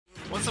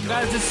What's up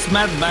guys, this is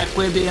Matt back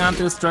with the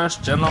Anti-Stress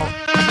channel.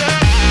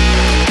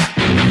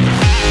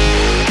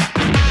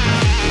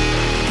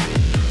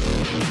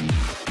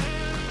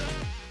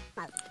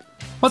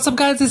 What's up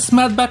guys, this is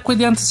Matt back with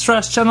the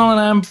Anti-Stress channel and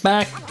I'm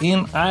back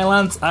in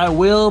Islands. I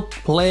will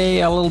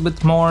play a little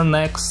bit more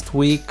next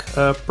week.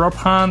 Prop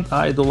Hunt,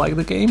 I do like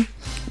the game.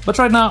 But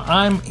right now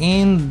I'm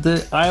in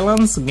the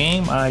Islands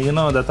game. You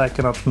know that I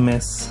cannot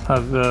miss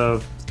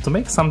to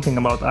make something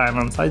about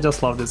Islands. I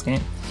just love this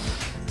game.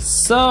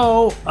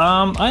 So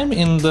I'm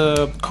in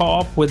the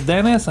co-op with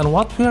Dennis, and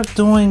what we're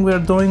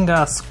doing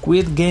a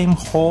Squid Game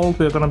haul.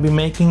 We're gonna be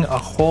making a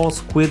whole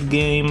Squid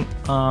Game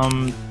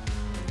a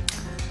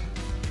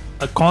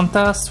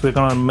contest. We're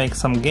gonna make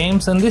some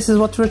games, and this is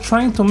what we're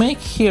trying to make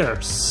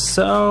here.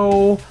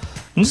 So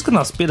I'm just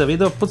gonna speed the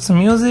video, put some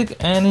music,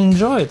 and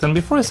enjoy it. And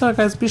before I start,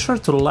 guys, be sure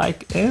to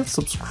like and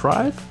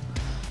subscribe.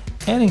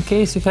 And in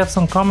case you have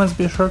some comments,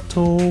 be sure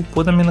to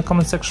put them in the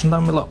comment section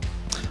down below.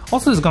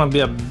 Also, it's gonna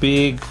be a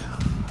big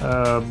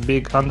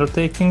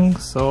undertaking,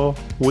 so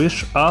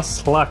wish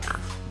us luck.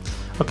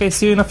 Okay,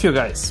 see you in a few,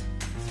 guys.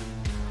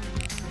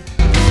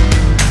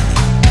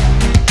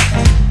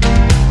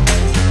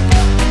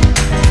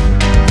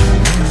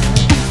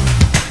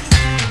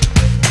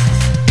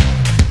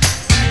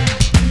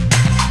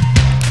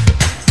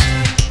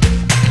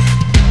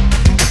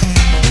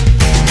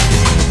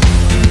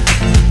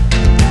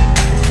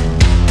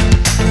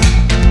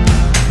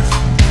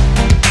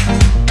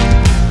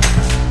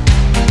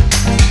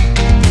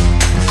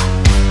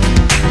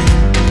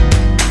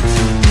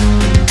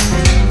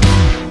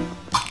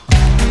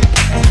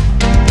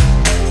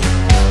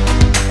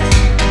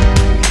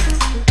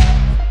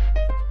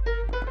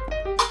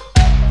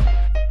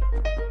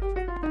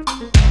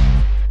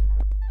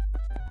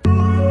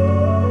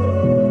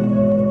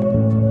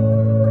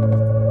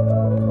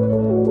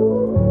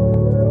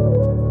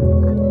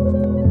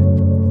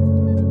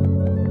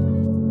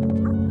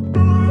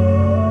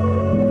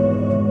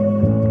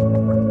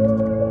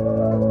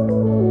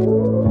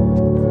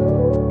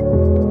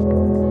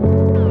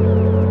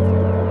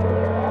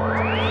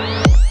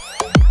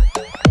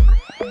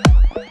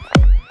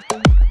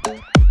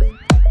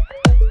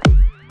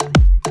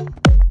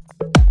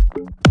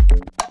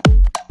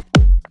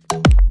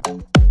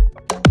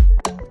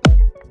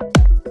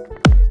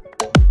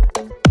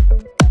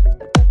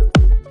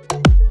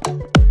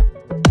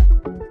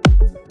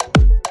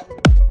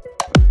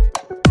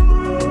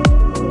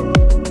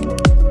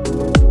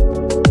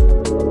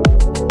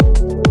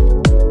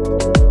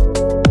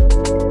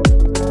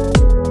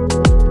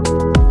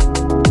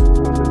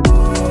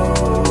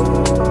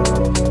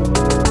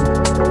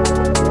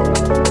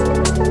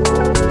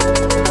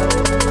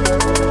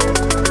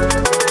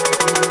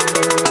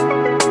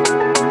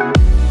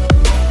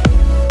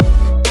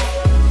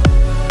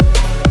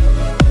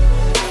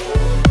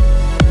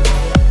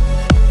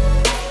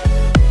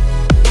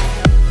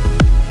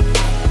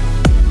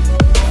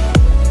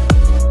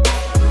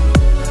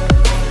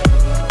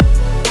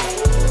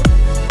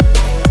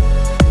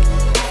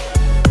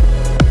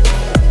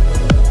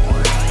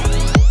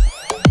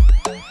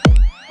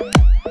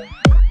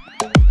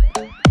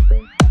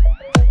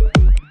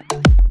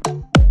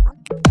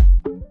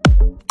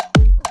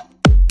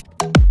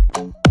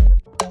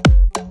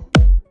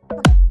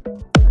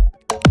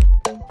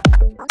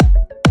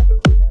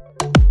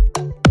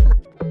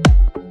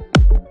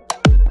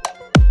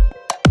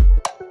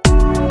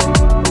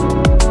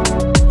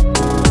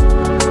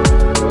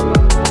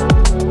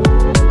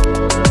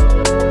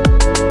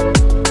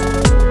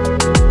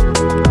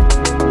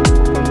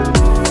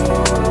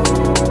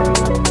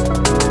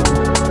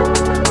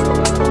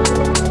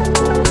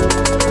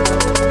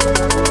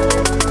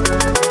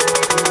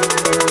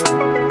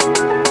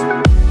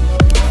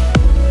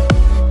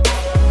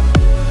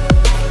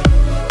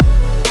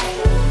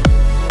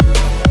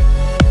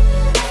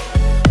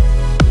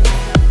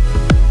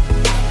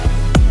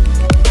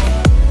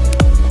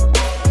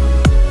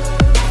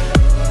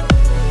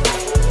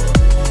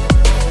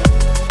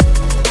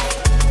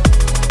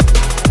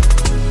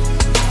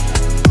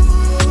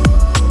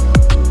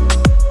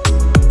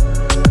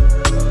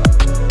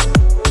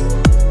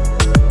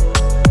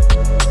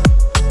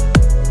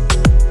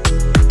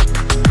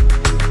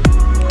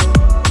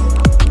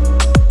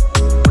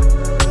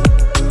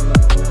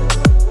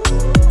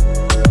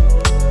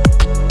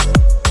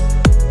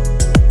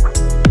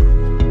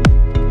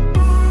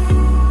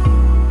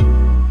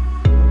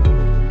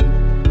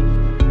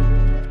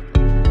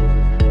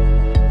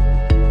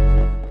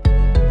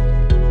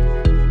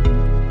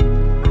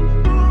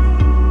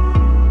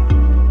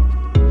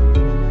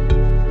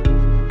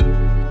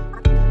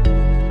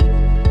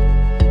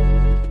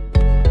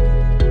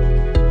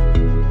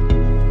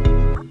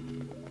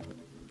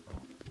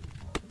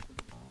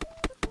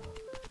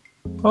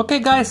 Okay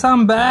guys,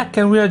 I'm back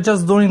and we are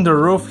just doing the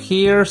roof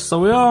here, so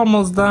we're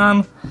almost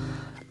done.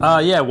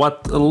 Yeah,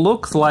 what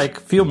looks like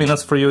few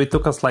minutes for you, it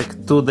took us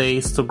like 2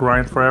 days to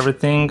grind for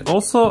everything.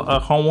 Also,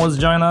 Homos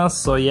joined us,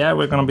 so yeah,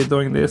 we're gonna be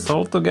doing this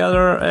all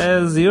together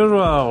as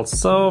usual.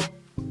 So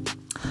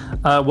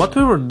What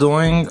we were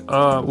doing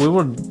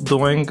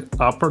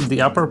the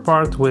upper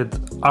part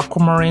with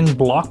aquamarine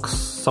blocks,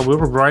 so we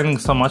were grinding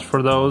so much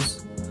for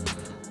those.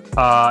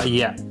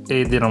 Yeah,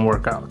 it didn't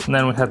work out. And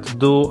then we had to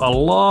do a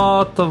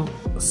lot of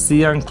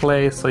cyan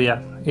clay, so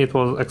yeah, it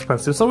was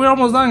expensive. So we're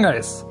almost done,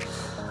 guys.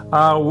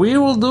 We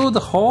will do the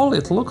whole.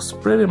 It looks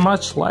pretty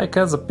much like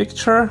as a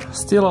picture.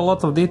 Still a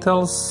lot of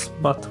details,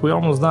 but we're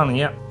almost done.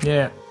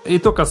 Yeah.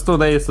 It took us 2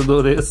 days to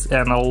do this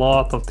and a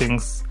lot of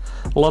things,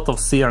 a lot of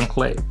cyan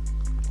clay.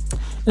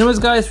 Anyways,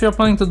 guys, we are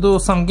planning to do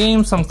some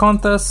games, some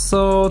contests,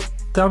 so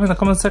tell me in the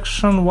comment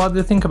section what do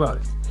you think about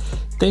it.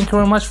 Thank you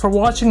very much for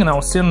watching, and I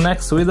will see you in the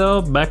next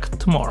video back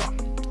tomorrow.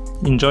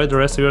 Enjoy the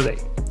rest of your day.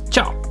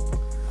 Ciao!